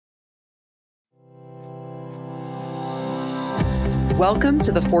Welcome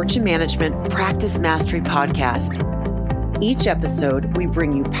to the Fortune Management Practice Mastery Podcast. Each episode, we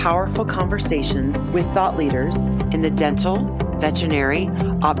bring you powerful conversations with thought leaders in the dental, veterinary,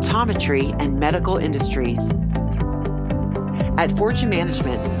 optometry, and medical industries. At Fortune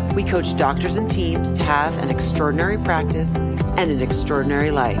Management, we coach doctors and teams to have an extraordinary practice and an extraordinary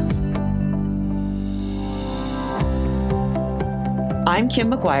life. I'm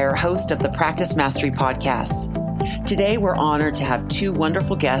Kim McGuire, host of the Practice Mastery Podcast. Today, we're honored to have two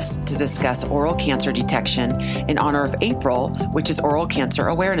wonderful guests to discuss oral cancer detection in honor of April, which is Oral Cancer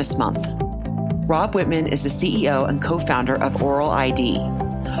Awareness Month. Rob Whitman is the CEO and co-founder of Oral ID.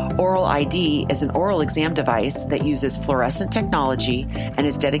 Oral ID is an oral exam device that uses fluorescent technology and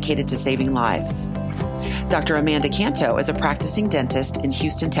is dedicated to saving lives. Dr. Amanda Canto is a practicing dentist in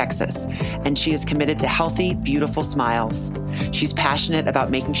Houston, Texas, and she is committed to healthy, beautiful smiles. She's passionate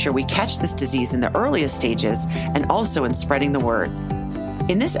about making sure we catch this disease in the earliest stages and also in spreading the word.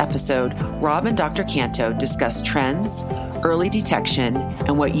 In this episode, Rob and Dr. Canto discuss trends, early detection,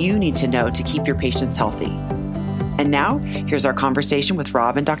 and what you need to know to keep your patients healthy. And now, here's our conversation with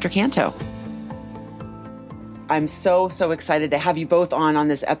Rob and Dr. Canto. I'm so excited to have you both on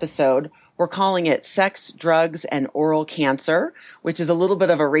this episode. We're calling it Sex, Drugs, and Oral Cancer, which is a little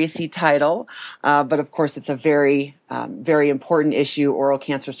bit of a racy title, but of course it's a very important issue, oral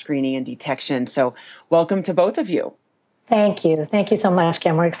cancer screening and detection. So welcome to both of you. Thank you. Thank you so much,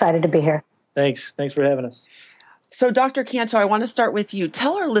 Kim. We're excited to be here. Thanks for having us. So Dr. Canto, I want to start with you.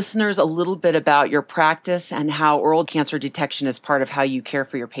 Tell our listeners a little bit about your practice and how oral cancer detection is part of how you care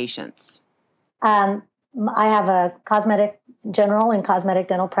for your patients. I have a general and cosmetic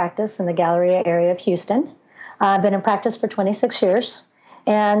dental practice in the Galleria area of Houston. I've been in practice for 26 years.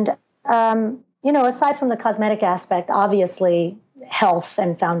 And, aside from the cosmetic aspect, obviously health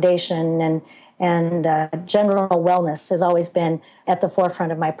and foundation and general wellness has always been at the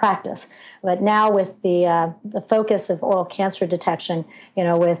forefront of my practice. But now with the focus of oral cancer detection,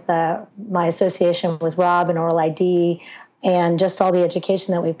 with my association with Rob and Oral ID and just all the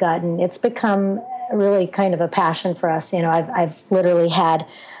education that we've gotten, it's become really kind of a passion for us. I've literally had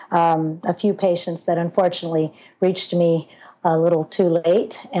a few patients that unfortunately reached me a little too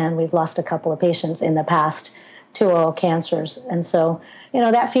late, and we've lost a couple of patients in the past to oral cancers. And so,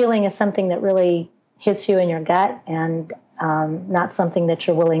 that feeling is something that really hits you in your gut and not something that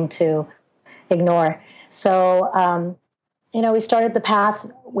you're willing to ignore. So, we started the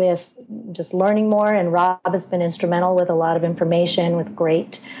path with just learning more, and Rob has been instrumental with a lot of information, with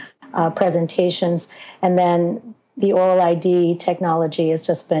great presentations, and then the Oral ID technology has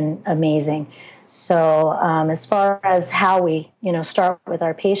just been amazing. So as far as how we, start with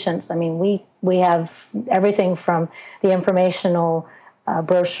our patients, I mean, we have everything from the informational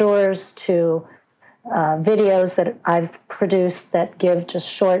brochures to videos that I've produced that give just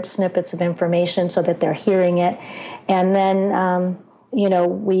short snippets of information so that they're hearing it. And then,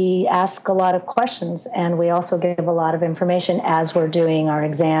 we ask a lot of questions, and we also give a lot of information as we're doing our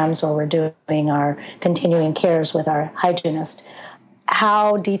exams or we're doing our continuing cares with our hygienist.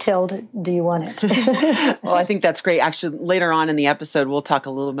 How detailed do you want it? Well, I think that's great. Actually, later on in the episode, we'll talk a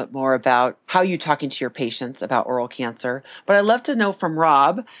little bit more about how you're talking to your patients about oral cancer. But I'd love to know from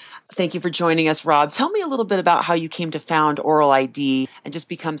Rob. Thank you for joining us, Rob. Tell me a little bit about how you came to found Oral ID and just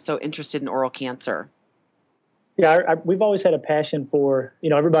become so interested in oral cancer. Yeah, we've always had a passion for,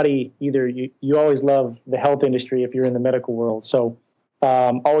 everybody, either you always love the health industry if you're in the medical world. So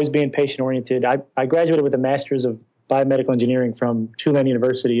always being patient-oriented. I graduated with a master's of biomedical engineering from Tulane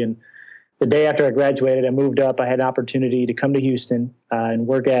University. And the day after I graduated, I moved up. I had an opportunity to come to Houston and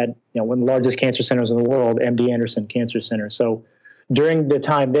work at one of the largest cancer centers in the world, MD Anderson Cancer Center. So during the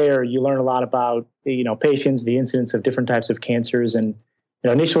time there, you learn a lot about, patients, the incidence of different types of cancers. And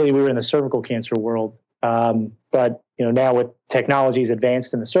initially, we were in the cervical cancer world. But now with technologies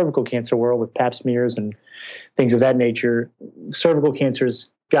advanced in the cervical cancer world with pap smears and things of that nature, cervical cancer's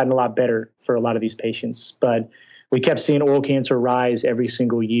gotten a lot better for a lot of these patients. But we kept seeing oral cancer rise every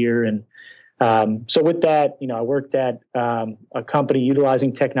single year. And so with that, I worked at a company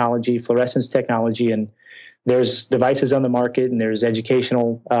utilizing technology, fluorescence technology, and there's devices on the market and there's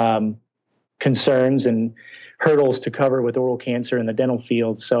educational concerns and hurdles to cover with oral cancer in the dental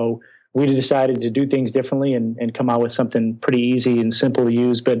field. So we decided to do things differently and come out with something pretty easy and simple to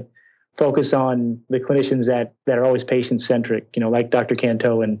use, but focus on the clinicians that are always patient-centric, like Dr.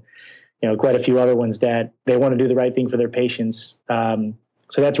 Canto and, quite a few other ones that they want to do the right thing for their patients. So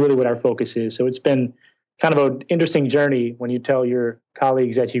that's really what our focus is. So it's been kind of an interesting journey when you tell your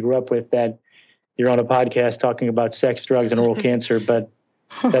colleagues that you grew up with that you're on a podcast talking about sex, drugs, and oral cancer, but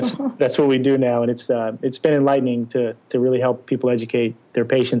that's what we do now, and it's been enlightening to really help people educate their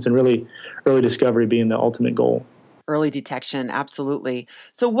patients, and really early discovery being the ultimate goal. Early detection, absolutely.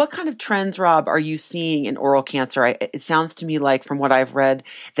 So what kind of trends, Rob, are you seeing in oral cancer? It sounds to me like, from what I've read,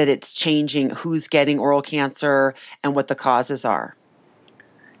 that it's changing who's getting oral cancer and what the causes are.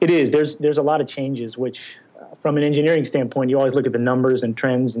 It is. There's a lot of changes, which from an engineering standpoint, you always look at the numbers and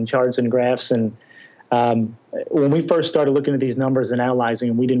trends and charts and graphs. And when we first started looking at these numbers and analyzing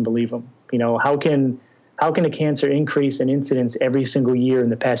them, we didn't believe them. How can a cancer increase in incidence every single year in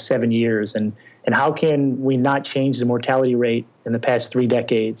the past 7 years? And how can we not change the mortality rate in the past 3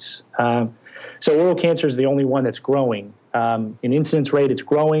 decades? So oral cancer is the only one that's growing. In incidence rate, it's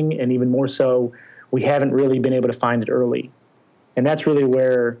growing, and even more so, we haven't really been able to find it early. And that's really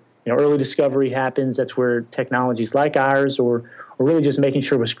where early discovery happens. That's where technologies like ours, or really just making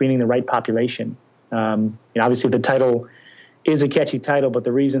sure we're screening the right population. Obviously, the title is a catchy title, but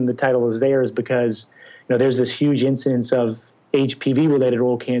the reason the title is there is because there's this huge incidence of HPV-related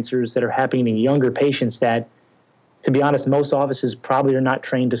oral cancers that are happening in younger patients that, to be honest, most offices probably are not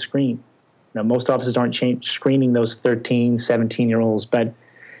trained to screen. Most offices aren't screening those 13, 17-year-olds. But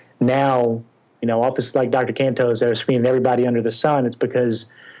now, offices like Dr. Canto's that are screening everybody under the sun, it's because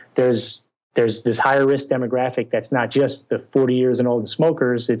there's this higher risk demographic that's not just the 40 years and older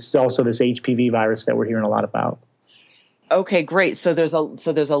smokers. It's also this HPV virus that we're hearing a lot about. Okay, great. So there's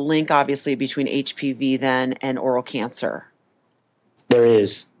a link, obviously, between HPV then and oral cancer. There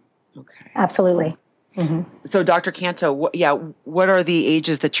is. Okay. Absolutely. Mm-hmm. So, Dr. Canto, what are the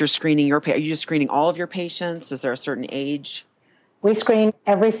ages that you're screening your patients? Are you just screening all of your patients? Is there a certain age? We screen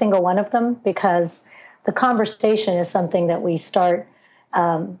every single one of them because the conversation is something that we start,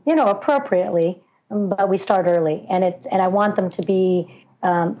 appropriately, but we start early, and I want them to be.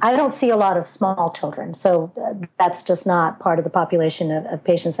 I don't see a lot of small children, so that's just not part of the population of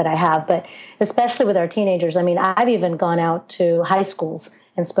patients that I have. But especially with our teenagers, I mean, I've even gone out to high schools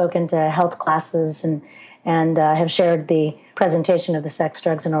and spoken to health classes and have shared the presentation of the sex,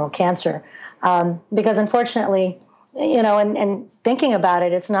 drugs, and oral cancer. Because unfortunately, and thinking about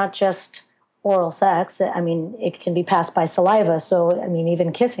it, it's not just oral sex. I mean, it can be passed by saliva. So, I mean,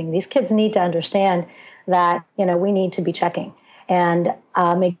 even kissing. These kids need to understand that, we need to be checking. And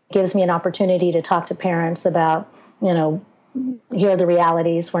it gives me an opportunity to talk to parents about, here are the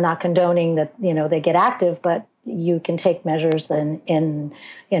realities. We're not condoning that, they get active, but you can take measures in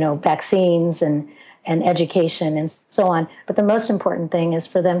vaccines and education and so on. But the most important thing is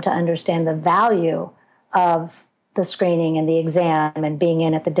for them to understand the value of the screening and the exam and being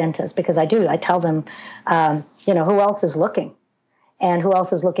in at the dentist, because I tell them, who else is looking and who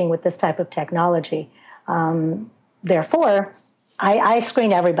else is looking with this type of technology. Therefore, I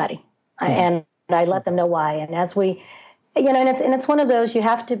screen everybody, and I let them know why. And as we, and it's one of those, you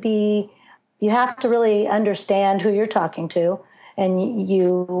have to really understand who you're talking to.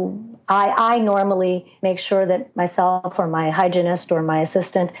 And I normally make sure that myself or my hygienist or my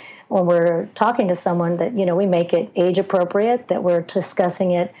assistant, when we're talking to someone, that, we make it age appropriate, that we're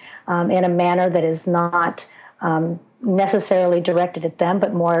discussing it in a manner that is not necessarily directed at them,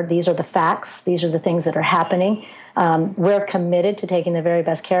 but more, these are the facts, these are the things that are happening. We're committed to taking the very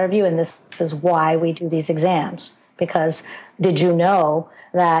best care of you, and this is why we do these exams. Because did you know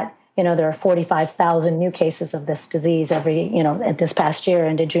that, there are 45,000 new cases of this disease this past year,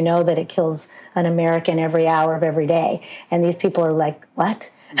 and did you know that it kills an American every hour of every day? And these people are like,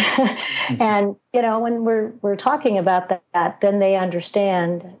 what? And, when we're talking about that, then they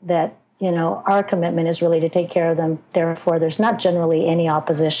understand that, our commitment is really to take care of them. Therefore, there's not generally any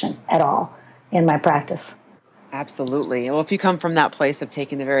opposition at all in my practice. Absolutely. Well, if you come from that place of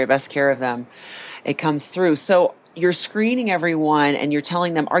taking the very best care of them, it comes through. So you're screening everyone and you're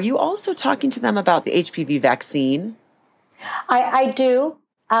telling them, are you also talking to them about the HPV vaccine? I do.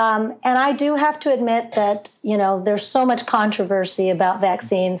 And I do have to admit that, there's so much controversy about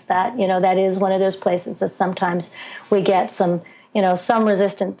vaccines that, that is one of those places that sometimes we get some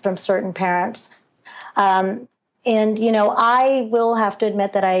resistance from certain parents. And, I will have to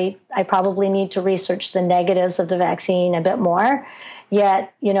admit that I probably need to research the negatives of the vaccine a bit more.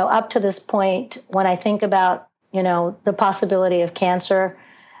 Yet, up to this point, when I think about, the possibility of cancer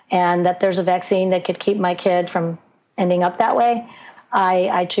and that there's a vaccine that could keep my kid from ending up that way,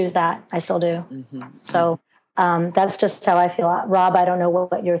 I choose that. I still do. Mm-hmm. So that's just how I feel. Rob, I don't know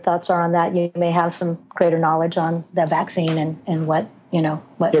what your thoughts are on that. You may have some greater knowledge on the vaccine and what you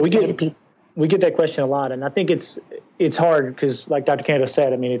say to people. We get that question a lot, and I think it's hard because, like Dr. Canto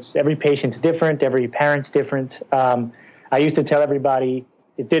said, I mean, it's every patient's different, every parent's different. I used to tell everybody,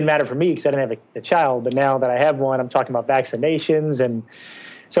 it didn't matter for me because I didn't have a child. But now that I have one, I'm talking about vaccinations. And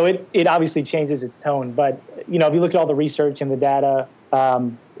so it obviously changes its tone. But, if you look at all the research and the data,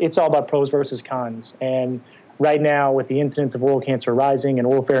 it's all about pros versus cons. And right now, with the incidence of oral cancer rising and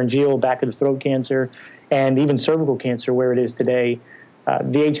oropharyngeal, back of the throat cancer, and even cervical cancer where it is today,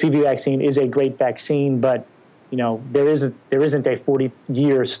 the HPV vaccine is a great vaccine, but there isn't a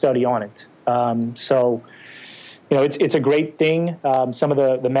 40-year study on it. It's a great thing. Some of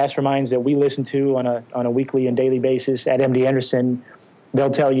the masterminds that we listen to on a weekly and daily basis at MD Anderson, they'll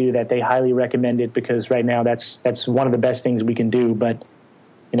tell you that they highly recommend it because right now that's one of the best things we can do. But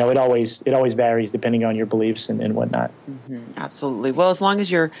it always varies depending on your beliefs and whatnot. Mm-hmm. Absolutely. Well, as long as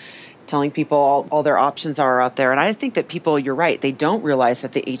you're telling people all their options are out there. And I think that people, you're right, they don't realize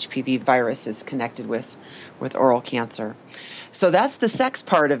that the HPV virus is connected with oral cancer. So that's the sex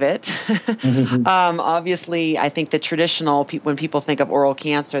part of it. Mm-hmm. Obviously, I think the traditional, when people think of oral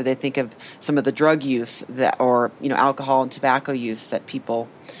cancer, they think of some of the drug use or alcohol and tobacco use that people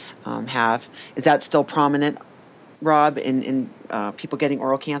have. Is that still prominent, Rob, in people getting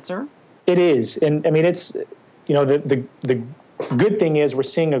oral cancer? It is. And I mean, it's, the good thing is we're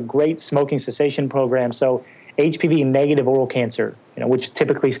seeing a great smoking cessation program. So HPV negative oral cancer, which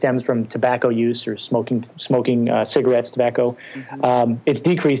typically stems from tobacco use or smoking cigarettes, tobacco, mm-hmm. It's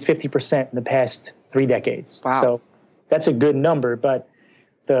decreased 50% in the past 3 decades. Wow. So that's a good number. But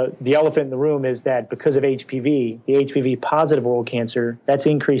the elephant in the room is that because of HPV, the HPV positive oral cancer, that's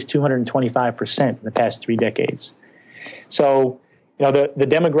increased 225% in the past 3 decades. So the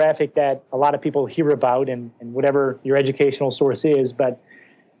demographic that a lot of people hear about and whatever your educational source is, but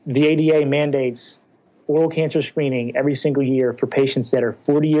the ADA mandates oral cancer screening every single year for patients that are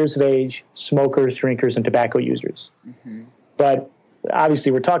 40 years of age, smokers, drinkers, and tobacco users. Mm-hmm. But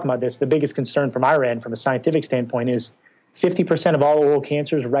obviously we're talking about this. The biggest concern from our end, from a scientific standpoint, is 50% of all oral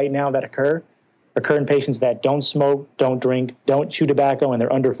cancers right now that occur in patients that don't smoke, don't drink, don't chew tobacco, and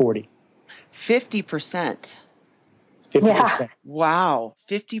they're under 40. 50%. 50%. Yeah. Wow,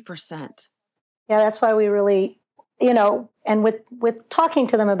 50%. Yeah, that's why we really, and with talking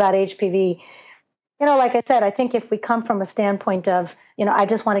to them about HPV, like I said, I think if we come from a standpoint of, I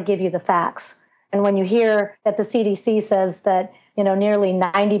just want to give you the facts. And when you hear that the CDC says that, nearly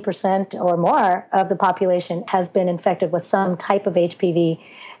 90% or more of the population has been infected with some type of HPV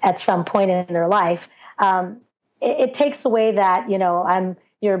at some point in their life, it takes away that,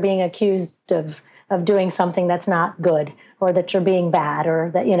 you're being accused of doing something that's not good or that you're being bad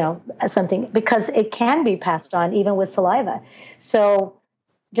or that, something, because it can be passed on even with saliva. So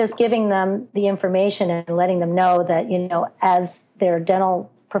just giving them the information and letting them know that, as their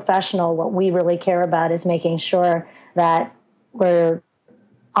dental professional, what we really care about is making sure that we're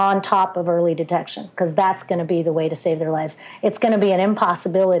on top of early detection, because that's going to be the way to save their lives. It's going to be an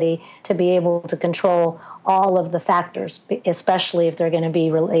impossibility to be able to control all of the factors, especially if they're going to be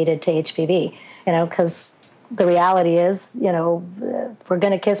related to HPV, because the reality is, we're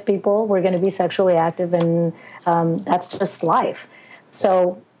going to kiss people, we're going to be sexually active, and that's just life.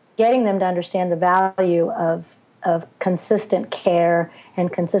 So getting them to understand the value of consistent care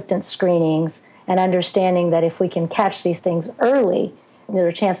and consistent screenings, and understanding that if we can catch these things early,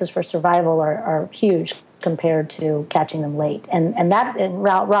 their chances for survival are huge compared to catching them late. And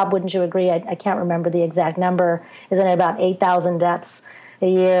Rob, wouldn't you agree? I can't remember the exact number. Isn't it about 8,000 deaths a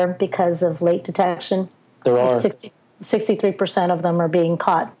year because of late detection? There are. 63% of them are being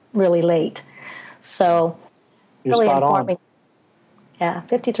caught really late. So you're really spot informing. on. Yeah,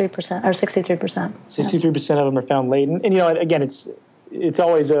 53% or 63%. 63% of them are found late. And again, it's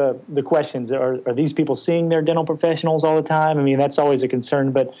always the questions. Are these people seeing their dental professionals all the time? I mean, that's always a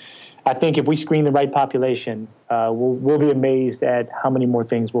concern. But I think if we screen the right population, we'll be amazed at how many more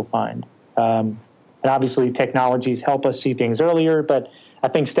things we'll find. And obviously, technologies help us see things earlier. But I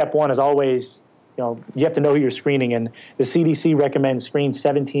think step one is always, you have to know who you're screening. And the CDC recommends screen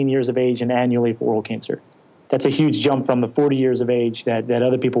 17 years of age and annually for oral cancer. That's a huge jump from the 40 years of age that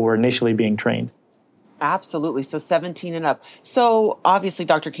other people were initially being trained. Absolutely. So 17 and up. So obviously,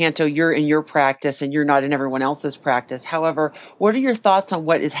 Dr. Canto, you're in your practice and you're not in everyone else's practice. However, what are your thoughts on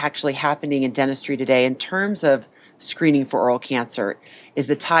what is actually happening in dentistry today in terms of screening for oral cancer? Is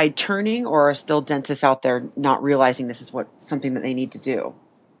the tide turning, or are still dentists out there not realizing this is something that they need to do?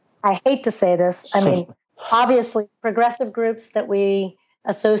 I hate to say this. I mean, obviously, progressive groups that we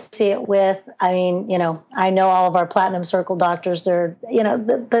associate with, I know all of our Platinum Circle doctors. They're,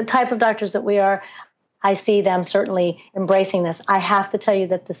 the type of doctors that we are. I see them certainly embracing this. I have to tell you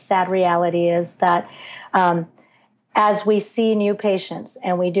that the sad reality is that as we see new patients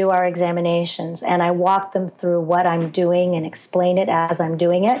and we do our examinations, and I walk them through what I'm doing and explain it as I'm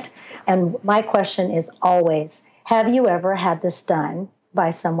doing it. And my question is always, have you ever had this done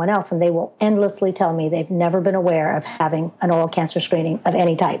by someone else? And they will endlessly tell me they've never been aware of having an oral cancer screening of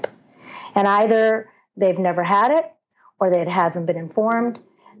any type. And either they've never had it or they haven't been informed.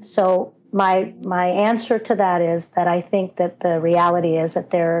 So my answer to that is that I think that the reality is that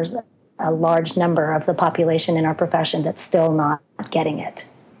there's a large number of the population in our profession that's still not getting it.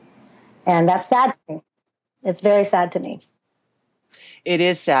 And that's sad to me. It's very sad to me. It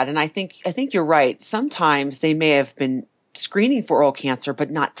is sad. And I think you're right. Sometimes they may have been screening for oral cancer, but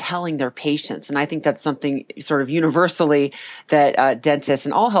not telling their patients. And I think that's something sort of universally that dentists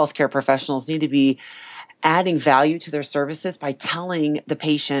and all healthcare professionals need to be adding value to their services by telling the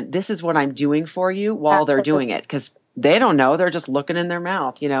patient, this is what I'm doing for you while Absolutely. They're doing it. Because they don't know, they're just looking in their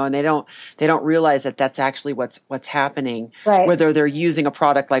mouth, and they don't realize that that's actually what's happening, right. Whether they're using a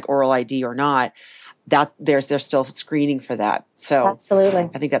product like Oral ID or not, that they're still screening for that. So Absolutely.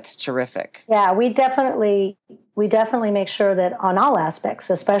 I think that's terrific. Yeah, we definitely make sure that on all aspects,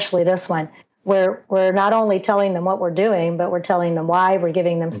 especially this one, we're not only telling them what we're doing, but we're telling them why, we're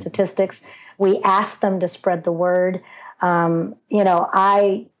giving them statistics. We ask them to spread the word. I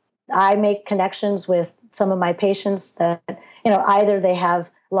make connections with some of my patients that, either they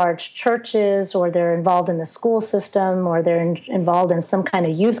have large churches or they're involved in the school system or they're involved in some kind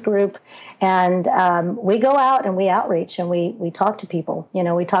of youth group. And we go out and we outreach and we talk to people.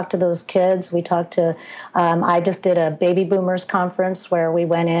 We talk to those kids. We talk to, I just did a baby boomers conference where we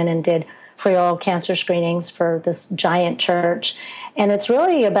went in and did free oral cancer screenings for this giant church. And it's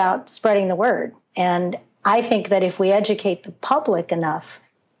really about spreading the word. And I think that if we educate the public enough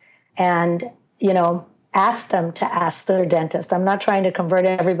and, ask them to ask their dentist. I'm not trying to convert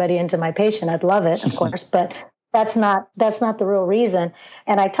everybody into my patient. I'd love it, of course, but that's not the real reason.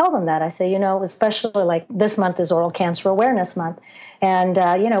 And I tell them that. I say, especially like this month is Oral Cancer Awareness Month. And,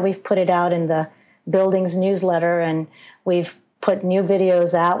 we've put it out in the building's newsletter and we've put new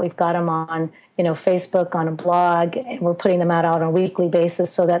videos out. We've got them on, Facebook, on a blog, and we're putting them out on a weekly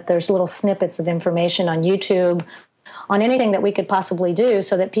basis so that there's little snippets of information on YouTube, on anything that we could possibly do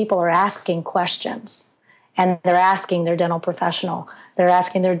so that people are asking questions. And they're asking their dental professional, they're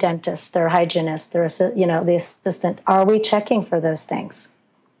asking their dentist, their hygienist, their the assistant, are we checking for those things?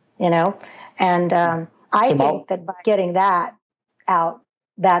 And I think that by getting that out,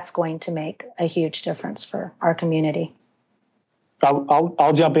 that's going to make a huge difference for our community.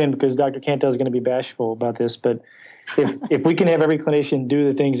 I'll jump in because Dr. Canto is going to be bashful about this, but if we can have every clinician do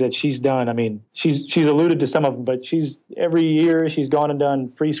the things that she's done, I mean, she's alluded to some of them, but every year she's gone and done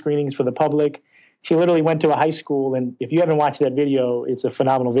free screenings for the public. She literally went to a high school, and if you haven't watched that video, it's a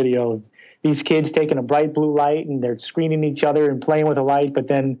phenomenal video of these kids taking a bright blue light, and they're screening each other and playing with a light, but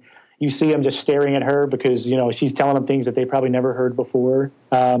then you see them just staring at her because, she's telling them things that they probably never heard before.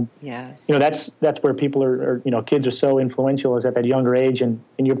 Yes. That's where people are, kids are so influential is at that younger age, and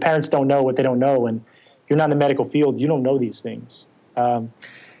your parents don't know what they don't know, and you're not in the medical field, you don't know these things.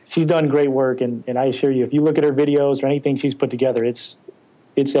 She's done great work, and I assure you, if you look at her videos or anything she's put together, it's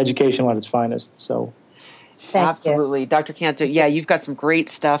educational at its finest. So, absolutely, Dr. Canto. Yeah, you've got some great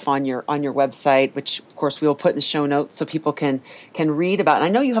stuff on your website, which of course we will put in the show notes so people can read about. And I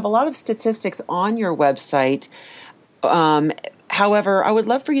know you have a lot of statistics on your website. However, I would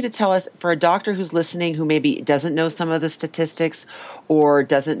love for you to tell us, for a doctor who's listening who maybe doesn't know some of the statistics or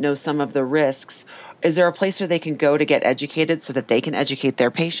doesn't know some of the risks, is there a place where they can go to get educated so that they can educate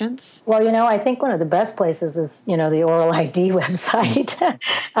their patients? Well, I think one of the best places is, the Oral ID website.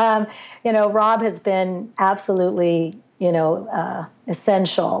 Rob has been absolutely,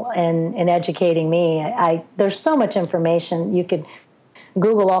 essential in educating me. There's so much information. You could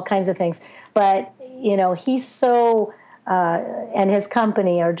Google all kinds of things. But, he's so, and his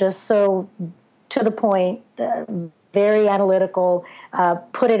company are just so to the point, very analytical,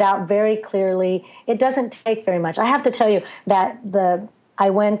 put it out very clearly. It doesn't take very much. I have to tell you that I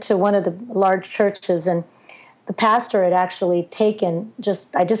went to one of the large churches and the pastor had actually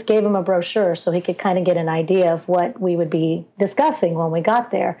I just gave him a brochure so he could kind of get an idea of what we would be discussing when we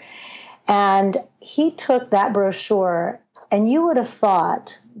got there. And he took that brochure, and you would have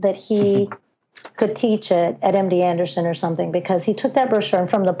thought that he could teach it at MD Anderson or something, because he took that brochure and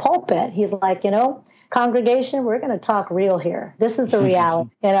from the pulpit, he's like, congregation, we're going to talk real here. This is the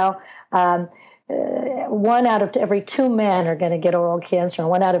reality. 1 out of every 2 men are going to get oral cancer, and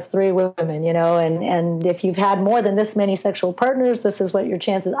 1 out of 3 women, and if you've had more than this many sexual partners, this is what your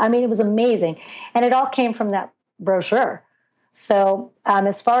chances. I mean, it was amazing. And it all came from that brochure. So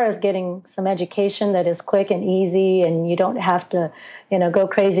as far as getting some education that is quick and easy and you don't have to, go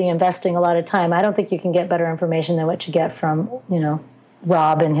crazy investing a lot of time, I don't think you can get better information than what you get from,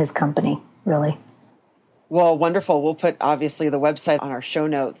 Rob and his company, really. Well, wonderful. We'll put, obviously, the website on our show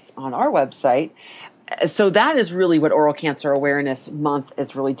notes on our website. So that is really what Oral Cancer Awareness Month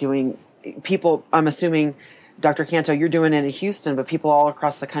is really doing. People, I'm assuming, Dr. Canto, you're doing it in Houston, but people all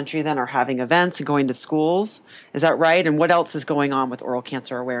across the country then are having events and going to schools. Is that right? And what else is going on with Oral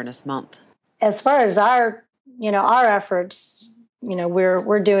Cancer Awareness Month? As far as our efforts,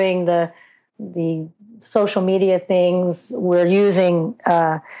 we're doing the social media things. We're using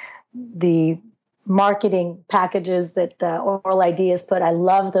the marketing packages that Oral Ideas put. I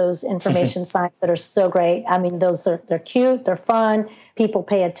love those information signs that are so great. I mean, they're cute, they're fun. People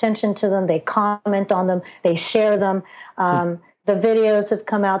pay attention to them. They comment on them. They share them. The videos have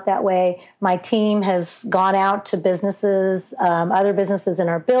come out that way. My team has gone out to businesses, other businesses in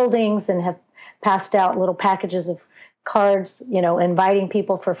our buildings, and have passed out little packages of cards, inviting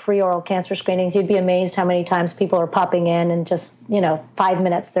people for free oral cancer screenings. You'd be amazed how many times people are popping in and just, 5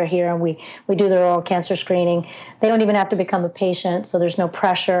 minutes they're here and we do their oral cancer screening. They don't even have to become a patient, so there's no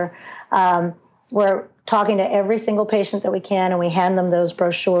pressure. We're talking to every single patient that we can, and we hand them those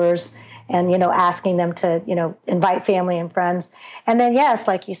brochures and, asking them to, invite family and friends. And then, yes,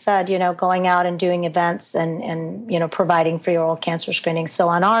 like you said, going out and doing events and providing free oral cancer screening. So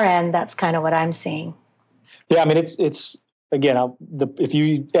on our end, that's kind of what I'm seeing. Yeah, I mean, it's again, if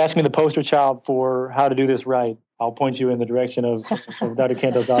you ask me the poster child for how to do this right, I'll point you in the direction of Dr.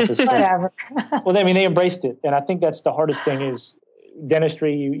 Canto's office. Whatever. Well, I mean, they embraced it. And I think that's the hardest thing is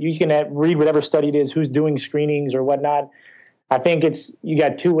dentistry. You can read whatever study it is, who's doing screenings or whatnot. I think you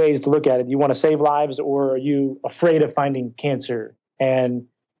got two ways to look at it. You want to save lives, or are you afraid of finding cancer? And,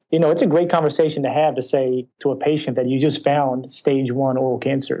 it's a great conversation to have, to say to a patient that you just found stage 1 oral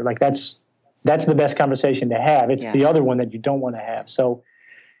cancer. Like that's the best conversation to have. It's the other one that you don't want to have. So,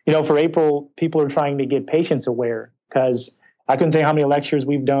 for April, people are trying to get patients aware, because I couldn't tell you how many lectures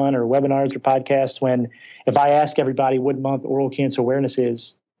we've done or webinars or podcasts when if I ask everybody what month oral cancer awareness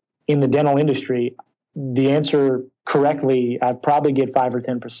is in the dental industry, the answer correctly, I'd probably get 5 or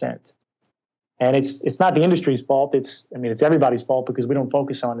 10%. And it's not the industry's fault. It's everybody's fault because we don't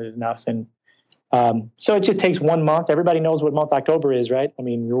focus on it enough. And so it just takes 1 month. Everybody knows what month October is, right? I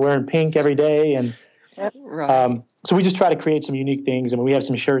mean, you're wearing pink every day. And so we just try to create some unique things. And we have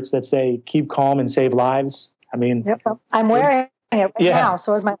some shirts that say, keep calm and save lives. I mean, yep. I'm wearing it right now.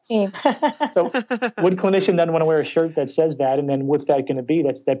 So is my team. So what clinician doesn't want to wear a shirt that says that? And then what's that going to be?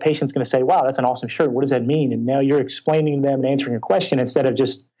 That patient's going to say, wow, that's an awesome shirt. What does that mean? And now you're explaining to them and answering a question instead of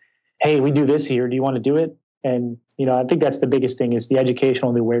just, hey, we do this here. Do you want to do it? And, I think that's the biggest thing is the educational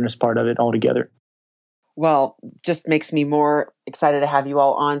and the awareness part of it altogether. Well, just makes me more excited to have you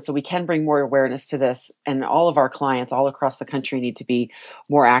all on so we can bring more awareness to this. And all of our clients all across the country need to be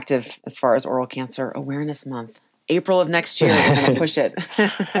more active as far as Oral Cancer Awareness Month. April of next year, we're going to push it.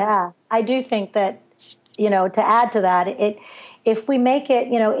 Yeah, I do think that, to add to that, if we make it,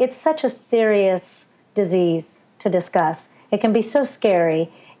 it's such a serious disease to discuss. It can be so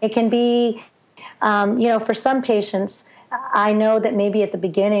scary. It can be, for some patients, I know that maybe at the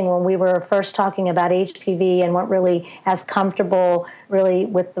beginning when we were first talking about HPV and weren't really as comfortable really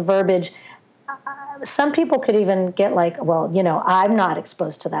with the verbiage, some people could even get like, well, I'm not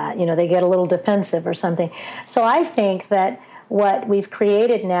exposed to that. They get a little defensive or something. So I think that what we've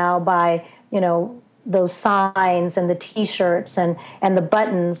created now by, those signs and the T-shirts and the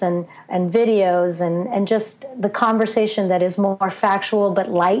buttons and videos and just the conversation that is more factual but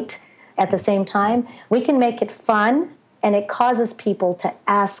light at the same time, we can make it fun. And it causes people to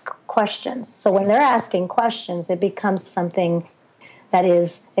ask questions. So when they're asking questions, it becomes something that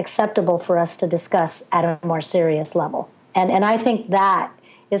is acceptable for us to discuss at a more serious level. And I think that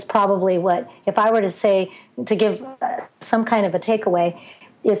is probably what, if I were to say, to give some kind of a takeaway,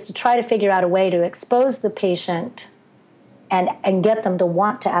 is to try to figure out a way to expose the patient and get them to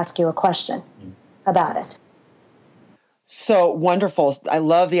want to ask you a question about it. So wonderful. I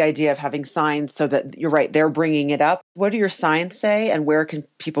love the idea of having signs so that you're right, they're bringing it up. What do your signs say and where can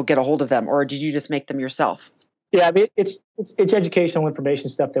people get a hold of them? Or did you just make them yourself? Yeah, I mean, it's educational information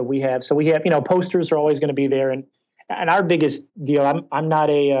stuff that we have. So we have, posters are always going to be there. And our biggest deal, I'm not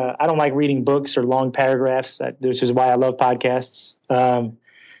I don't like reading books or long paragraphs, which is why I love podcasts.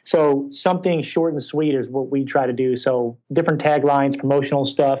 So something short and sweet is what we try to do. So different taglines, promotional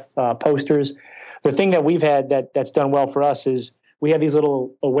stuff, posters. The thing that we've had that's done well for us is we have these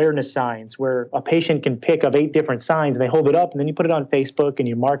little awareness signs where a patient can pick of 8 different signs and they hold it up and then you put it on Facebook and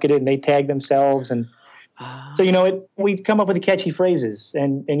you market it and they tag themselves. And So, we come up with catchy phrases.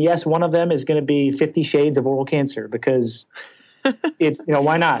 And yes, one of them is going to be 50 Shades of Oral Cancer because it's,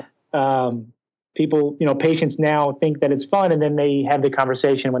 why not? People, patients now think that it's fun, and then they have the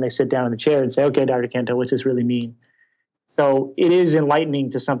conversation when they sit down in the chair and say, okay, Dr. Canto, what's this really mean? So it is enlightening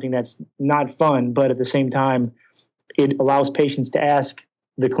to something that's not fun, but at the same time, it allows patients to ask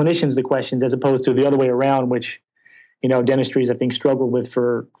the clinicians the questions as opposed to the other way around, which, dentistry I think struggled with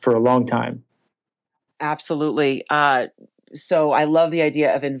for a long time. Absolutely. So I love the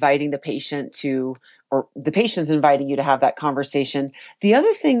idea of inviting the patient or the patient's inviting you to have that conversation. The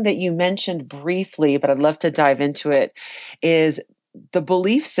other thing that you mentioned briefly, but I'd love to dive into it, is the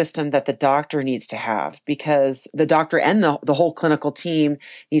belief system that the doctor needs to have, because the doctor and the whole clinical team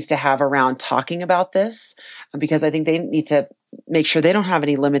needs to have around talking about this, because I think they need to make sure they don't have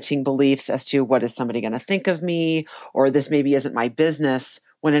any limiting beliefs as to what is somebody going to think of me, or this maybe isn't my business,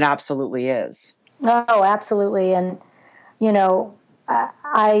 when it absolutely is. Oh, absolutely. And,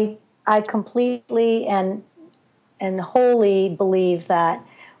 I completely and wholly believe that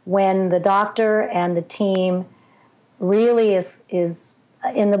when the doctor and the team really is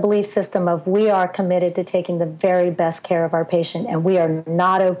in the belief system of we are committed to taking the very best care of our patient and we are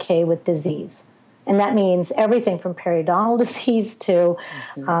not okay with disease. And that means everything from periodontal disease to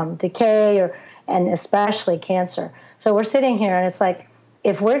decay and especially cancer. So we're sitting here and it's like,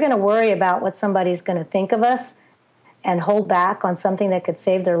 if we're going to worry about what somebody's going to think of us and hold back on something that could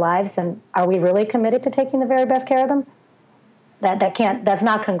save their lives, and are we really committed to taking the very best care of them? That's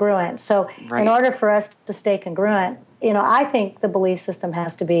not congruent. So in order for us to stay congruent, I think the belief system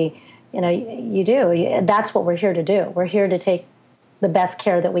has to be, that's what we're here to do. We're here to take the best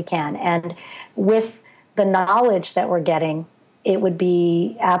care that we can. And with the knowledge that we're getting, it would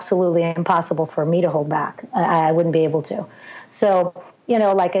be absolutely impossible for me to hold back. I wouldn't be able to. So,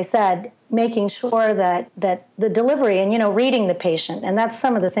 like I said, making sure that the delivery and, reading the patient. And that's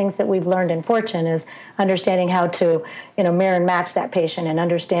some of the things that we've learned in Fortune is understanding how to, mirror and match that patient and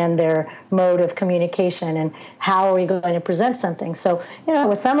understand their mode of communication and how are we going to present something. So,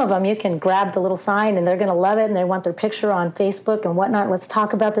 with some of them, you can grab the little sign and they're going to love it and they want their picture on Facebook and whatnot. Let's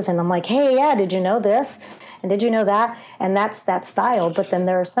talk about this. And I'm like, hey, yeah, did you know this? And did you know that? And that's that style. But then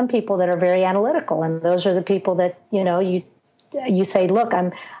there are some people that are very analytical. And those are the people that, you say, look,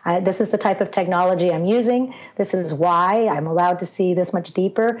 this is the type of technology I'm using. This is why I'm allowed to see this much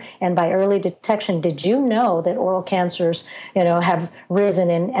deeper. And by early detection, did you know that oral cancers, have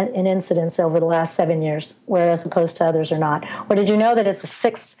risen in incidence over the last 7 years, whereas opposed to others are not? Or did you know that it's the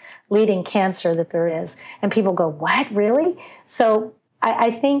sixth leading cancer that there is? And people go, what, really? So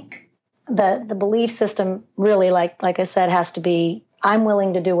I think the belief system really, like I said, has to be, I'm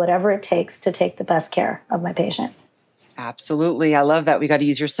willing to do whatever it takes to take the best care of my patient. Absolutely. I love that. We got to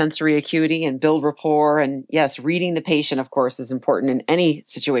use your sensory acuity and build rapport. And yes, reading the patient, of course, is important in any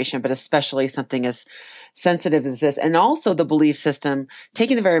situation, but especially something as sensitive as this. And also the belief system,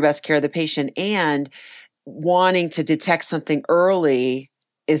 taking the very best care of the patient and wanting to detect something early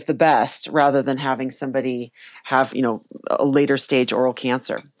is the best rather than having somebody have, a later stage oral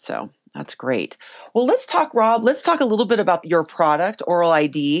cancer. So that's great. Well, let's talk, Rob. Let's talk a little bit about your product, Oral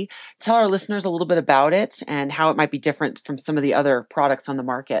ID. Tell our listeners a little bit about it and how it might be different from some of the other products on the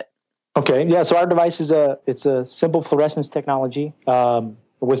market. Okay. Yeah. So our device it's a simple fluorescence technology.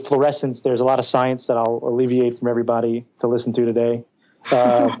 With fluorescence, there's a lot of science that I'll alleviate from everybody to listen to today.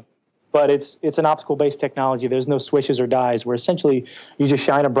 But it's an optical-based technology. There's no swishes or dyes, where essentially you just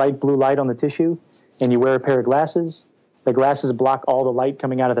shine a bright blue light on the tissue and you wear a pair of glasses. The glasses block all the light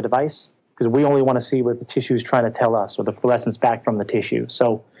coming out of the device because we only want to see what the tissue is trying to tell us, or the fluorescence back from the tissue.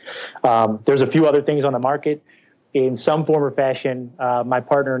 So there's a few other things on the market. In some form or fashion, my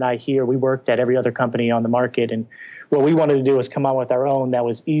partner and I here, we worked at every other company on the market. And what we wanted to do was come out with our own that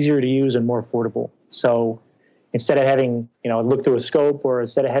was easier to use and more affordable. So instead of having, look through a scope, or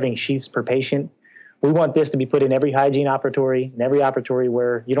instead of having sheaths per patient, we want this to be put in every hygiene operatory, in every operatory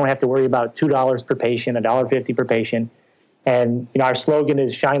where you don't have to worry about $2 per patient, $1.50 per patient. And, our slogan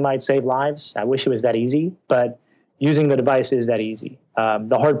is shine light, save lives. I wish it was that easy, but using the device is that easy.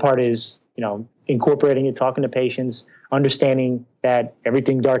 The hard part is, incorporating it, talking to patients, understanding that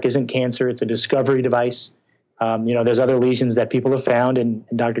everything dark isn't cancer. It's a discovery device. There's other lesions that people have found, and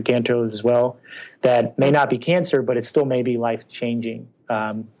Dr. Canto as well, that may not be cancer, but it still may be life-changing.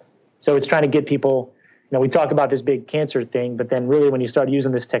 So it's trying to get people, we talk about this big cancer thing, but then really when you start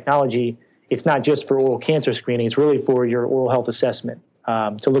using this technology, it's not just for oral cancer screening. It's really for your oral health assessment,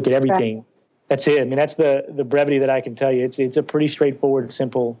 to look at everything. Right. That's it. I mean, that's the brevity that I can tell you. It's a pretty straightforward,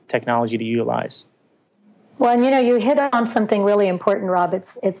 simple technology to utilize. Well, and you hit on something really important, Rob.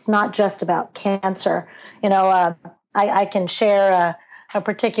 It's not just about cancer. I can share a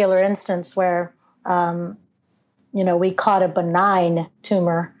particular instance where we caught a benign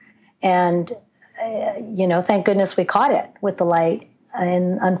tumor, and thank goodness we caught it with the light.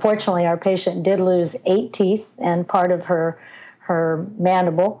 And unfortunately, our patient did lose 8 teeth and part of her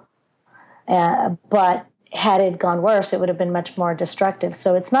mandible. But had it gone worse, it would have been much more destructive.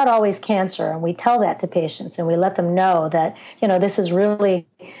 So it's not always cancer, and we tell that to patients, and we let them know that this is really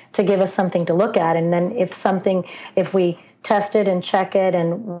to give us something to look at. And then if we test it and check it,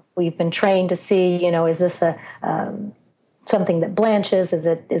 and we've been trained to see, is this something that blanches? Is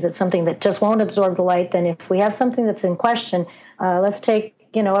it something that just won't absorb the light? Then if we have something that's in question, let's take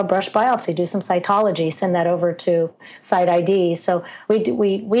a brush biopsy, do some cytology, send that over to Site ID. So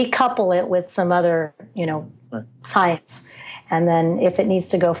we couple it with some other Right. science, and then if it needs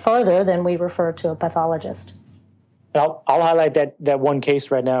to go further, then we refer to a pathologist. I'll highlight that one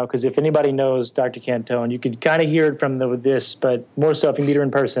case right now, because if anybody knows Dr. Cantone, you could kind of hear it from this, but more so if you meet her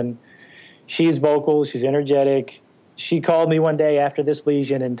in person. She's vocal, she's energetic. She called me one day after this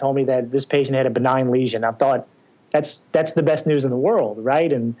lesion and told me that this patient had a benign lesion. I thought, that's the best news in the world,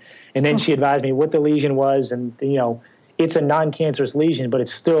 right? And then she advised me what the lesion was, and it's a non-cancerous lesion, but it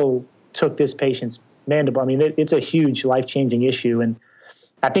still took this patient's mandible. I mean, it's a huge life-changing issue, and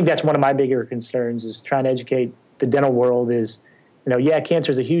I think that's one of my bigger concerns, is trying to educate the dental world. Is cancer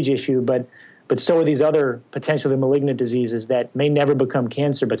is a huge issue, but so are these other potentially malignant diseases that may never become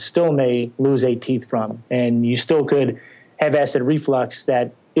cancer, but still may lose 8 teeth from, and you still could have acid reflux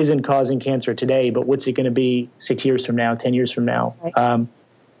that isn't causing cancer today, but what's it going to be 6 years from now, 10 years from now? Right.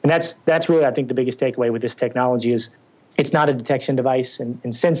 And that's really, I think, the biggest takeaway with this technology is it's not a detection device.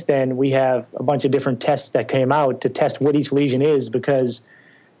 And since then, we have a bunch of different tests that came out to test what each lesion is, because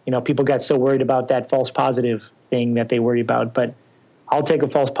people got so worried about that false positive thing that they worry about. But I'll take a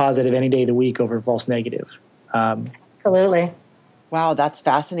false positive any day of the week over a false negative. Absolutely. Wow, that's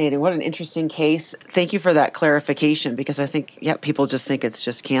fascinating. What an interesting case. Thank you for that clarification, because I think, people just think it's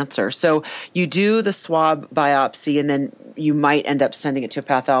just cancer. So you do the swab biopsy, and then you might end up sending it to a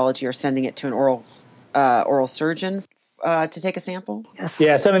pathology or sending it to an oral surgeon to take a sample? Yes.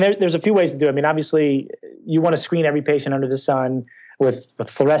 Yeah, so there's a few ways to do it. I mean, obviously, you want to screen every patient under the sun with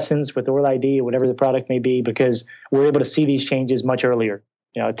fluorescence, with Oral ID, whatever the product may be, because we're able to see these changes much earlier.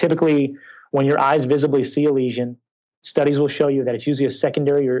 Typically, when your eyes visibly see a lesion, studies will show you that it's usually a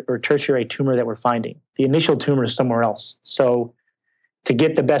secondary or tertiary tumor that we're finding. The initial tumor is somewhere else. So to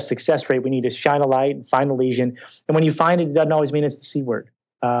get the best success rate, we need to shine a light and find the lesion. And when you find it, it doesn't always mean it's the C word.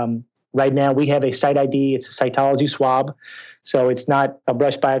 Right now, we have a Site ID. It's a cytology swab. So it's not a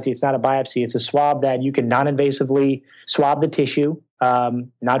brush biopsy. It's not a biopsy. It's a swab that you can non-invasively swab the tissue,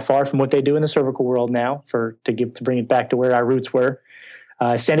 not far from what they do in the cervical world now, to bring it back to where our roots were.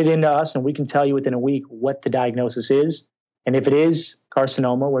 Send it in to us, and we can tell you within a week what the diagnosis is. And if it is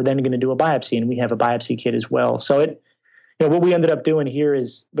carcinoma, we're then going to do a biopsy, and we have a biopsy kit as well. So what we ended up doing here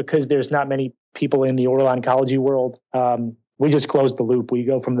is, because there's not many people in the oral oncology world, we just closed the loop. We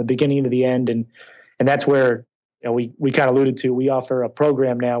go from the beginning to the end, and that's where we kind of alluded to. We offer a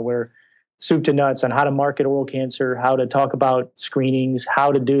program now where soup to nuts on how to market oral cancer, how to talk about screenings,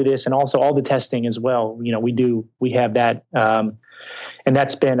 how to do this, and also all the testing as well. We have that. And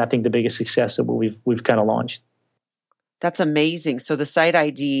that's been, I think, the biggest success of what we've kind of launched. That's amazing. So the Site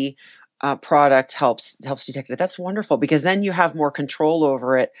ID product helps detect it. That's wonderful, because then you have more control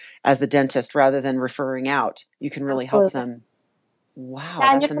over it as the dentist, rather than referring out. You can really help them. Wow,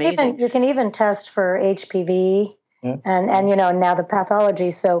 that's amazing. You can even test for HPV and now the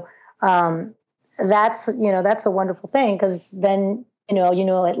pathology. So that's a wonderful thing, because then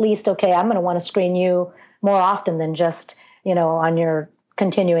at least, okay, I'm going to want to screen you more often than just on your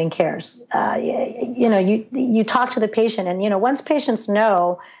continuing cares. You talk to the patient, and once patients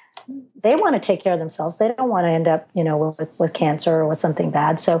know, they want to take care of themselves. They don't want to end up with cancer or with something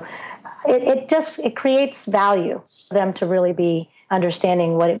bad. So it creates value for them to really be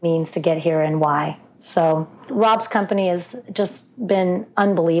understanding what it means to get here and why. So Rob's company has just been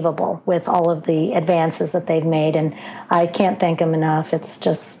unbelievable with all of the advances that they've made, and I can't thank them enough. It's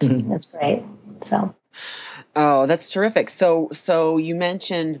just it's great. So. Oh, that's terrific. So you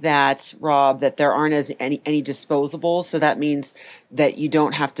mentioned that, Rob, that there aren't any disposables. So that means that you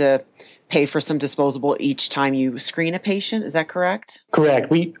don't have to pay for some disposable each time you screen a patient. Is that correct?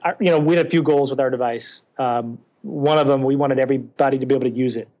 Correct. We had a few goals with our device. One of them, we wanted everybody to be able to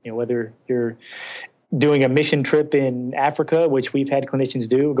use it. Whether you're doing a mission trip in Africa, which we've had clinicians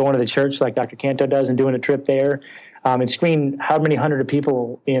do, going to the church like Dr. Canto does and doing a trip there. and screen how many hundred of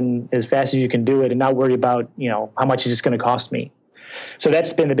people in as fast as you can do it and not worry about, how much is this going to cost me. So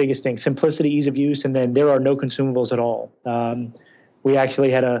that's been the biggest thing: simplicity, ease of use, and then there are no consumables at all. We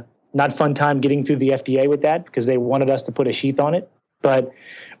actually had a not fun time getting through the FDA with that because they wanted us to put a sheath on it. But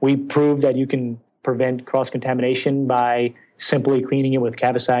we proved that you can prevent cross-contamination by simply cleaning it with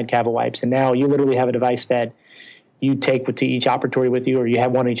Cavicide, Cavawipes. And now you literally have a device that you take to each operatory with you, or you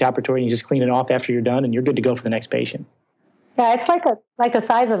have one in each operatory, and you just clean it off after you're done, and you're good to go for the next patient. Yeah, it's like the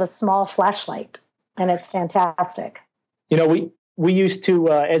size of a small flashlight, and it's fantastic. We used to,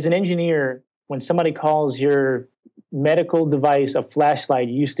 as an engineer, when somebody calls your medical device a flashlight,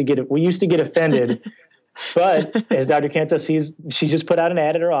 we used to get offended. But as Dr. Canto sees, she just put out an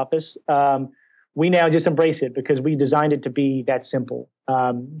ad at her office. We now just embrace it because we designed it to be that simple.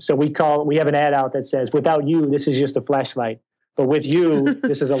 So we have an ad out that says, "Without you, this is just a flashlight, but with you,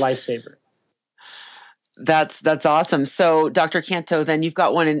 this is a lifesaver." That's awesome. So, Dr. Canto, then you've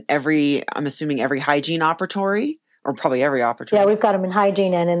got one in I'm assuming every hygiene operatory, or probably every operatory. Yeah, we've got them in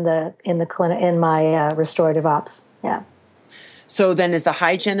hygiene and in the clinic, in my restorative ops. Yeah. So then, is the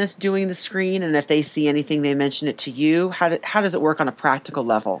hygienist doing the screen, and if they see anything, they mention it to you? How does it work on a practical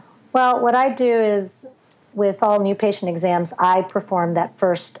level? Well, what I do is, with all new patient exams, I perform that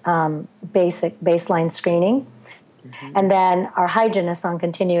first basic baseline screening. Mm-hmm. And then our hygienist on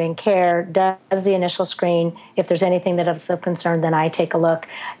continuing care does the initial screen. If there's anything that is of concern, then I take a look.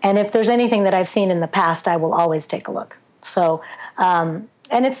 And if there's anything that I've seen in the past, I will always take a look. So, and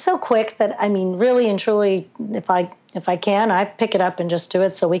it's so quick that, really and truly, if I can, I pick it up and just do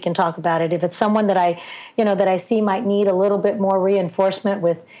it so we can talk about it. If it's someone that I see might need a little bit more reinforcement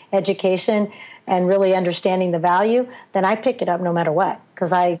with education and really understanding the value, then I pick it up no matter what.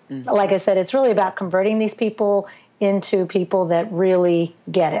 Because like I said, it's really about converting these people into people that really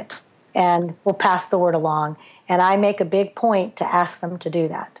get it and will pass the word along. And I make a big point to ask them to do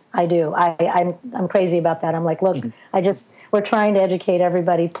that. I do. I'm crazy about that. I'm like, look, we're trying to educate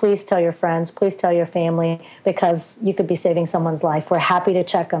everybody. Please tell your friends. Please tell your family, because you could be saving someone's life. We're happy to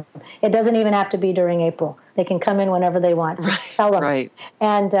check them. It doesn't even have to be during April. They can come in whenever they want. Just tell them. Right.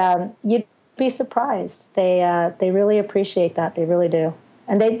 And you'd be surprised. They really appreciate that. They really do.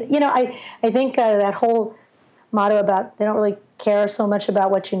 And I think that whole motto about they don't really care so much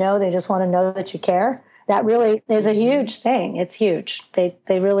about what you know. They just want to know that you care. That really is a huge thing. It's huge. They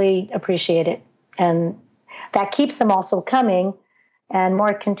really appreciate it. And that keeps them also coming and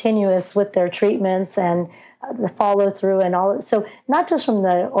more continuous with their treatments and the follow through and all. So not just from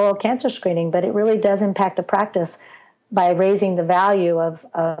the oral cancer screening, but it really does impact the practice by raising the value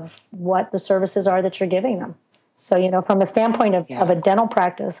of what the services are that you're giving them. So, from a standpoint of a dental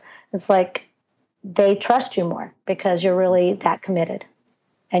practice, it's like they trust you more because you're really that committed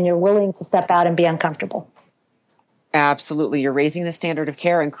and you're willing to step out and be uncomfortable. Absolutely. You're raising the standard of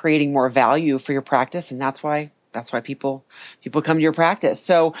care and creating more value for your practice. And that's why people come to your practice.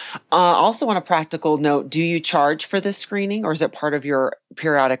 So also on a practical note, do you charge for this screening, or is it part of your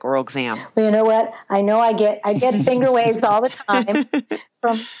periodic oral exam? Well, you know what? I know I get finger waves all the time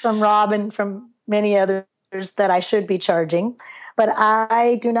from Rob and from many others that I should be charging, but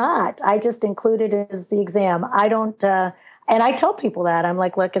I do not. I just include it as the exam. I don't, and I tell people that. I'm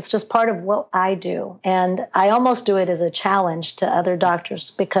like, look, it's just part of what I do. And I almost do it as a challenge to other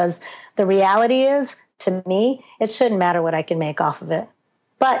doctors, because the reality is, to me, it shouldn't matter what I can make off of it.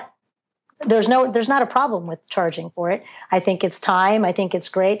 But there's not a problem with charging for it. I think it's time. I think it's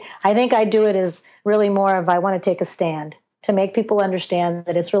great. I think I do it as really more of, I want to take a stand to make people understand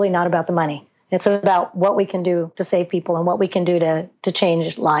that it's really not about the money. It's about what we can do to save people and what we can do to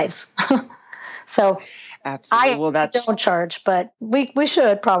change lives. So absolutely. I don't charge, but we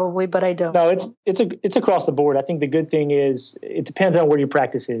should probably, but I don't. No, it's across the board. I think the good thing is it depends on where your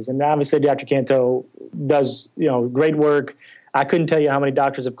practice is. And obviously Dr. Canto does, great work. I couldn't tell you how many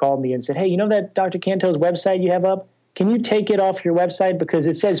doctors have called me and said, hey, that Dr. Canto's website you have up, can you take it off your website because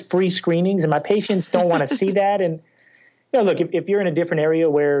it says free screenings and my patients don't want to see that? And, look, if you're in a different area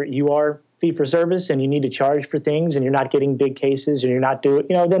where you are fee for service and you need to charge for things and you're not getting big cases and you're not doing,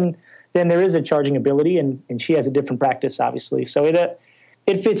 then there is a charging ability, and she has a different practice, obviously. So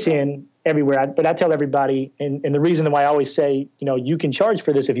it fits in everywhere. But I tell everybody, and the reason why I always say, you can charge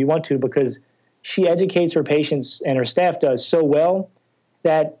for this if you want to, because she educates her patients and her staff does so well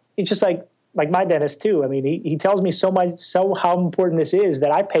that it's just like my dentist too. I mean, he tells me so how important this is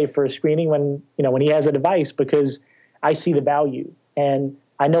that I pay for a screening when he has a device, because I see the value. And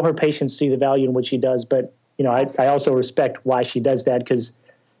I know her patients see the value in what she does, but, I also respect why she does that, because,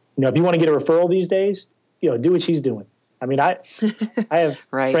 if you want to get a referral these days, do what she's doing. I mean, I have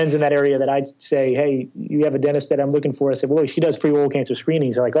Right. friends in that area that I'd say, hey, you have a dentist that I'm looking for. I said, well, she does free oral cancer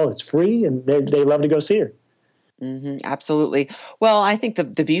screenings. They're like, oh, it's free? And they love to go see her. Absolutely. Well, I think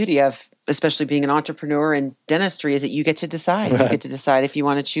the beauty of especially being an entrepreneur in dentistry is that you get to decide. Right. You get to decide if you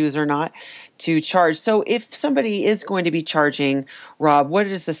want to choose or not to charge. So if somebody is going to be charging, Rob, what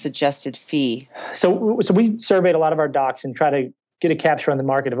is the suggested fee? So we surveyed a lot of our docs and try to get a capture on the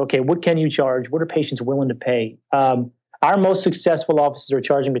market of, okay, what can you charge? What are patients willing to pay? Our most successful offices are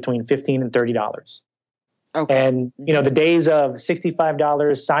charging between $15 and $30. Okay. And, the days of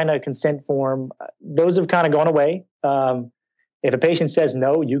 $65, sign a consent form, those have kind of gone away. If a patient says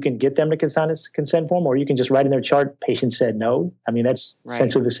no, you can get them to sign a consent form, or you can just write in their chart, patient said no. I mean, that's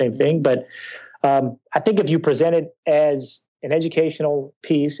essentially the same thing. But I think if you present it as an educational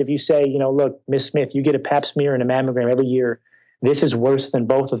piece, if you say, look, Ms. Smith, you get a pap smear and a mammogram every year. This is worse than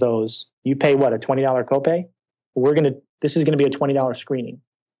both of those. You pay what, a $20 copay? This is going to be a $20 screening.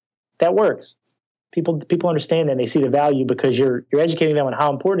 That works. People understand that, and they see the value because you're educating them on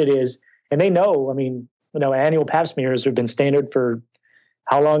how important it is, and they know. I mean, annual pap smears have been standard for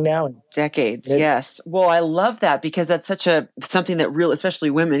how long now? Decades. Yes. Well, I love that because that's something that especially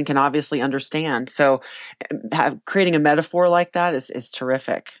women can obviously understand. So, creating a metaphor like that is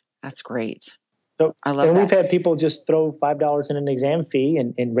terrific. That's great. So, I love and that. We've had people just throw $5 in an exam fee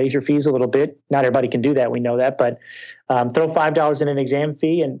and raise your fees a little bit. Not everybody can do that. We know that, but throw $5 in an exam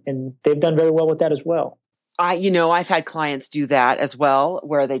fee, and they've done very well with that as well. I've had clients do that as well,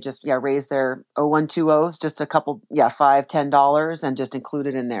 where they just raise their 0120s, just a couple, $5, $10, and just include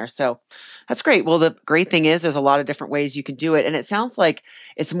it in there. So that's great. Well, the great thing is there's a lot of different ways you can do it, and it sounds like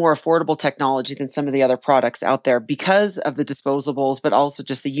it's more affordable technology than some of the other products out there because of the disposables, but also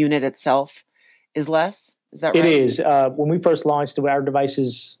just the unit itself is less. Is that right? It is. When we first launched our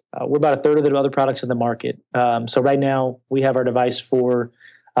devices, we're about a third of the other products in the market. So right now we have our device for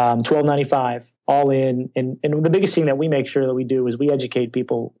 $12.95 all in. And the biggest thing that we make sure that we do is we educate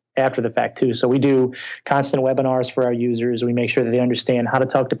people after the fact too. So we do constant webinars for our users. We make sure that they understand how to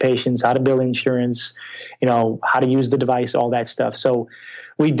talk to patients, how to bill insurance, how to use the device, all that stuff. So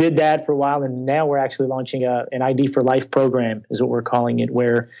we did that for a while, and now we're actually launching an ID for Life program is what we're calling it,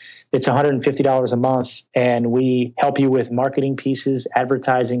 where it's $150 a month, and we help you with marketing pieces,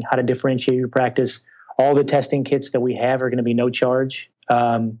 advertising, how to differentiate your practice. All the testing kits that we have are going to be no charge.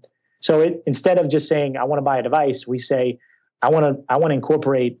 So instead of just saying, I want to buy a device, we say, I want to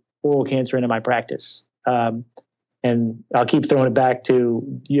incorporate oral cancer into my practice. And I'll keep throwing it back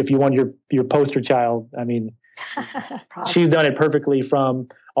to, if you want your poster child, I mean, she's done it perfectly, from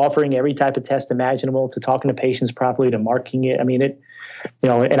offering every type of test imaginable to talking to patients properly to marking it. I mean,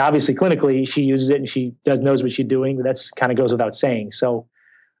 and obviously clinically she uses it and she knows what she's doing, but that's kind of goes without saying. So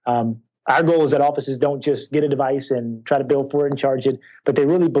our goal is that offices don't just get a device and try to bill for it and charge it, but they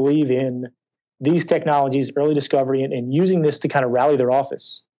really believe in these technologies, early discovery, and using this to kind of rally their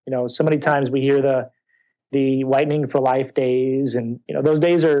office. So many times we hear the whitening for life days, and those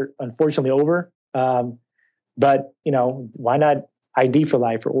days are unfortunately over. But why not ID for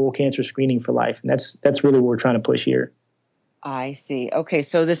life or oral cancer screening for life? And that's really what we're trying to push here. I see. Okay,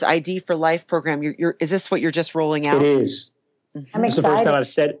 so this ID for Life program, is this what you're just rolling out? It is. I'm It's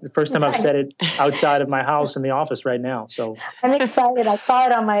excited. the first time I've said it outside of my house in the office right now. So I'm excited. I saw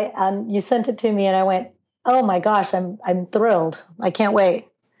it you sent it to me, and I went, oh my gosh, I'm thrilled. I can't wait.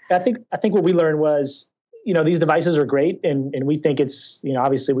 I think what we learned was, these devices are great, and we think it's,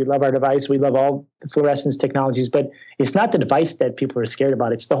 obviously we love our device. We love all the fluorescence technologies, but it's not the device that people are scared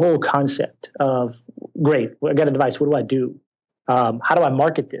about. It's the whole concept of, great, I got a device. What do I do? How do I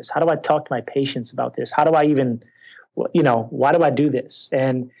market this? How do I talk to my patients about this? How do I even, why do I do this?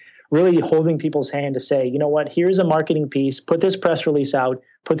 And really holding people's hand to say, you know what, here's a marketing piece. Put this press release out.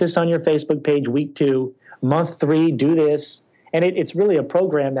 Put this on your Facebook page, week 2, month 3, do this. And it's really a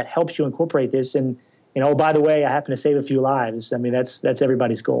program that helps you incorporate this. And, by the way, I happen to save a few lives. I mean, that's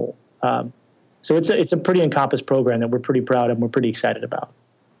everybody's goal. So it's a pretty encompassed program that we're pretty proud of and we're pretty excited about.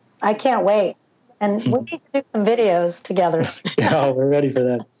 I can't wait. And we need to do some videos together. Yeah, we're ready for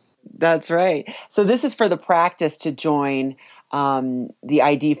that. That's right. So this is for the practice to join the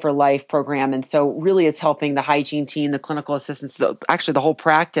ID for Life program. And so really it's helping the hygiene team, the clinical assistants, actually the whole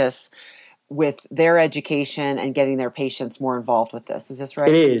practice with their education and getting their patients more involved with this. Is this right?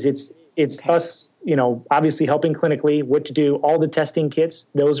 It is. It's okay. Us, obviously helping clinically, what to do, all the testing kits,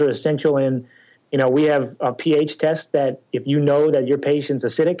 those are essential in, we have a pH test that if you know that your patient's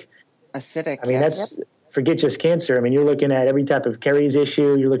acidic. I mean, forget just cancer. I mean, you're looking at every type of caries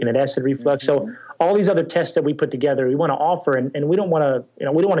issue. You're looking at acid reflux. Mm-hmm. So all these other tests that we put together, we want to offer, and we don't want to,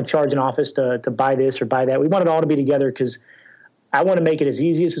 we don't want to charge an office to buy this or buy that. We want it all to be together because I want to make it as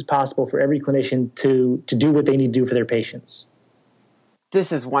easy as possible for every clinician to do what they need to do for their patients.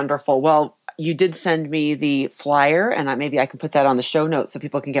 This is wonderful. Well, you did send me the flyer, and maybe I can put that on the show notes so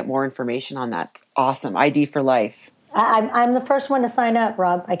people can get more information on that. It's awesome. ID for Life. I'm the first one to sign up,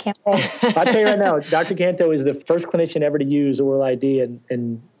 Rob. I can't wait. I'll tell you right now, Dr. Canto is the first clinician ever to use Oral ID,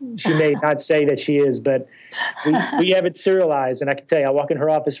 and she may not say that she is, but we have it serialized. And I can tell you, I walk in her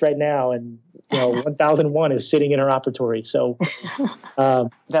office right now, and 1001 is sitting in her operatory. So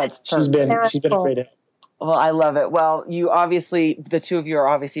she's been a great help. Well, I love it. Well, the two of you are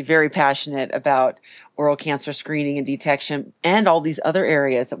obviously very passionate about oral cancer screening and detection and all these other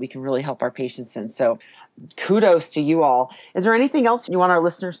areas that we can really help our patients in. So kudos to you all. Is there anything else you want our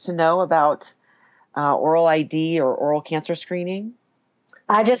listeners to know about oral ID or oral cancer screening?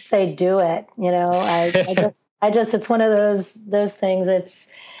 I just say do it. I just it's one of those things. It's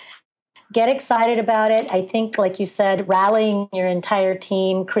get excited about it. I think, like you said, rallying your entire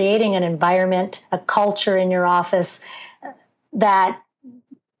team, creating an environment, a culture in your office that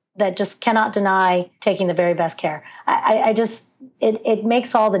just cannot deny taking the very best care. It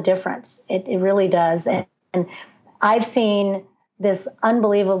makes all the difference. It really does. And I've seen this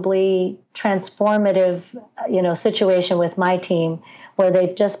unbelievably transformative, situation with my team where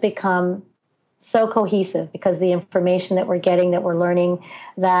they've just become so cohesive because the information that we're getting, that we're learning,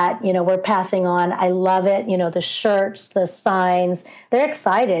 that, we're passing on. I love it. The shirts, the signs, they're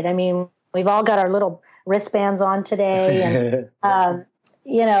excited. I mean, we've all got our little wristbands on today and,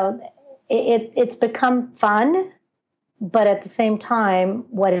 it's become fun, but at the same time,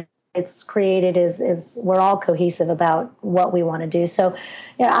 what it's created is we're all cohesive about what we want to do. So,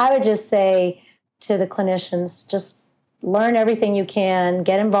 I would just say to the clinicians, just learn everything you can,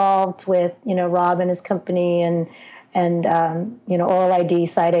 get involved with, Rob and his company and Oral ID,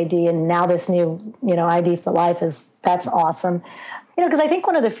 Site ID, and now this new, ID for Life that's awesome. Because I think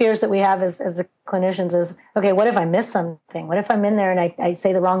one of the fears that we have as the clinicians is, okay, what if I miss something? What if I'm in there and I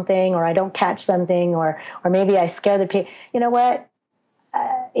say the wrong thing, or I don't catch something, or maybe I scare the patient? You know what?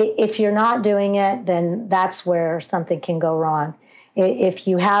 If you're not doing it, then that's where something can go wrong. If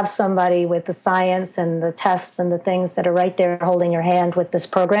you have somebody with the science and the tests and the things that are right there holding your hand with this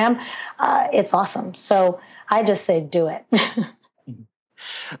program, it's awesome. So I just say do it.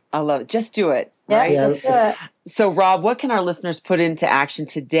 I love it. Just do it. Yeah, right? Just do it. So, Rob, what can our listeners put into action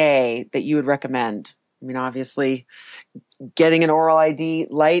today that you would recommend? I mean, obviously, getting an oral ID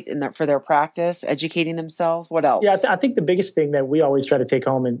light for their practice, educating themselves. What else? Yeah, I think the biggest thing that we always try to take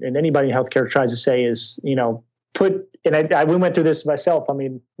home, and anybody in healthcare tries to say is, we went through this myself. I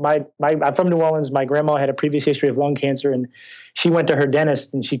mean, I'm from New Orleans. My grandma had a previous history of lung cancer, and she went to her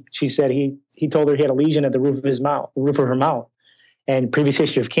dentist, and she said he told her he had a lesion at the roof of her mouth. And previous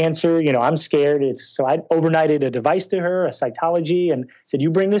history of cancer, I'm scared. So I overnighted a device to her, a cytology, and said, you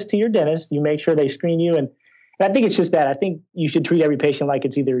bring this to your dentist, you make sure they screen you. And I think it's just that. I think you should treat every patient like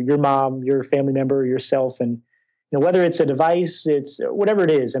it's either your mom, your family member, or yourself. And whether it's a device, it's whatever it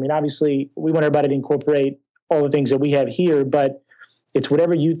is. I mean, obviously, we want everybody to incorporate all the things that we have here, but it's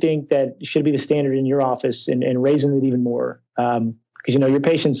whatever you think that should be the standard in your office and raising it even more. Because, your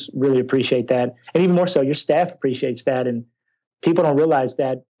patients really appreciate that. And even more so, your staff appreciates that. And people don't realize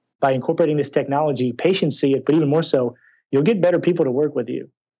that by incorporating this technology, patients see it, but even more so, you'll get better people to work with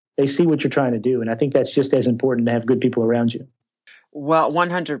you. They see what you're trying to do. And I think that's just as important to have good people around you. Well,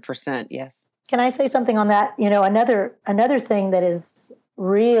 100%, yes. Can I say something on that? Another thing that is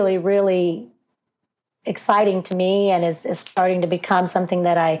really, really exciting to me and is starting to become something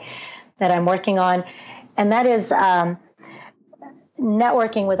that I'm working on, and that is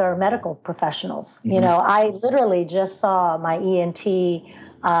networking with our medical professionals. Mm-hmm. I literally just saw my ENT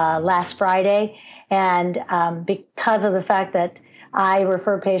last Friday, and because of the fact that I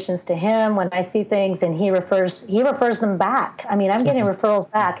refer patients to him when I see things, and he refers them back. I mean, I'm getting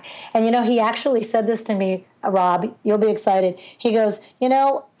referrals back. And, he actually said this to me, Rob, you'll be excited. He goes,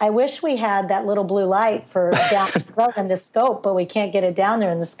 I wish we had that little blue light for down in the scope, but we can't get it down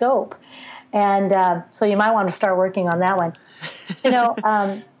there in the scope. And so you might want to start working on that one.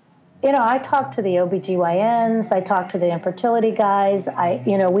 I talk to the OBGYNs, I talk to the infertility guys.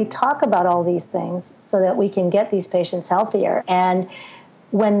 We talk about all these things so that we can get these patients healthier. And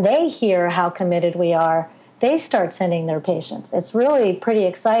when they hear how committed we are, they start sending their patients. It's really pretty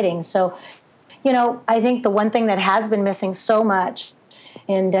exciting. So, I think the one thing that has been missing so much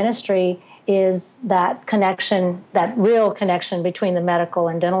in dentistry is that connection, that real connection between the medical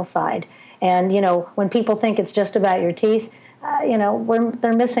and dental side. And, when people think it's just about your teeth,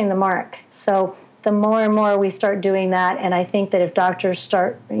 they're missing the mark. So the more and more we start doing that, and I think that if doctors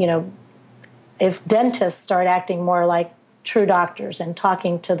start, if dentists start acting more like true doctors and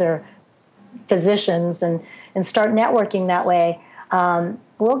talking to their physicians and start networking that way,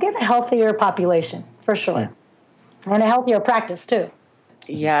 we'll get a healthier population for sure, and a healthier practice too.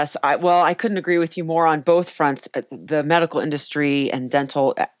 Yes. I couldn't agree with you more on both fronts. The medical industry and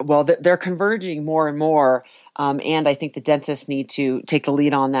dental, they're converging more and more. And I think the dentists need to take the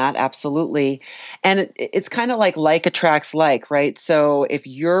lead on that. Absolutely. And it's kind of like attracts like, right? So if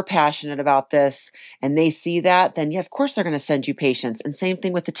you're passionate about this and they see that, then of course they're going to send you patients. And same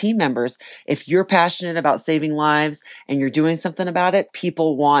thing with the team members. If you're passionate about saving lives and you're doing something about it,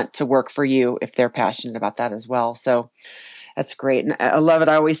 people want to work for you if they're passionate about that as well. So that's great. And I love it.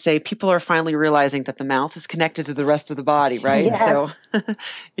 I always say people are finally realizing that the mouth is connected to the rest of the body, right? Yes. So,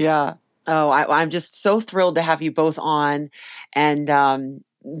 yeah. Oh, I'm just so thrilled to have you both on. And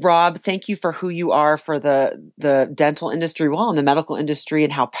Rob, thank you for who you are for the dental industry, in the medical industry,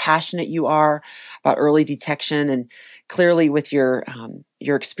 and how passionate you are about early detection. And clearly with your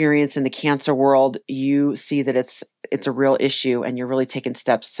experience in the cancer world, you see that it's a real issue and you're really taking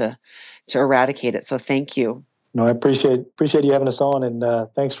steps to eradicate it. So thank you. No, I appreciate you having us on, and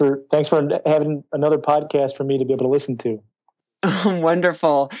thanks for having another podcast for me to be able to listen to.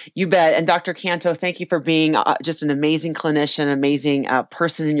 Wonderful. You bet. And Dr. Canto, thank you for being just an amazing clinician, amazing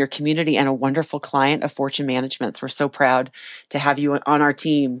person in your community, and a wonderful client of Fortune Management's. We're so proud to have you on our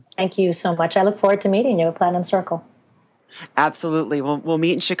team. Thank you so much. I look forward to meeting you at Platinum Circle. Absolutely. We'll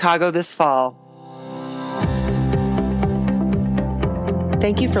meet in Chicago this fall.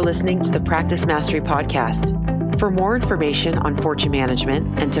 Thank you for listening to the Practice Mastery Podcast. For more information on Fortune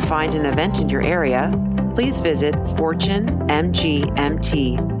Management and to find an event in your area, please visit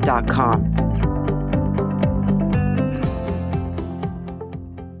fortunemgmt.com.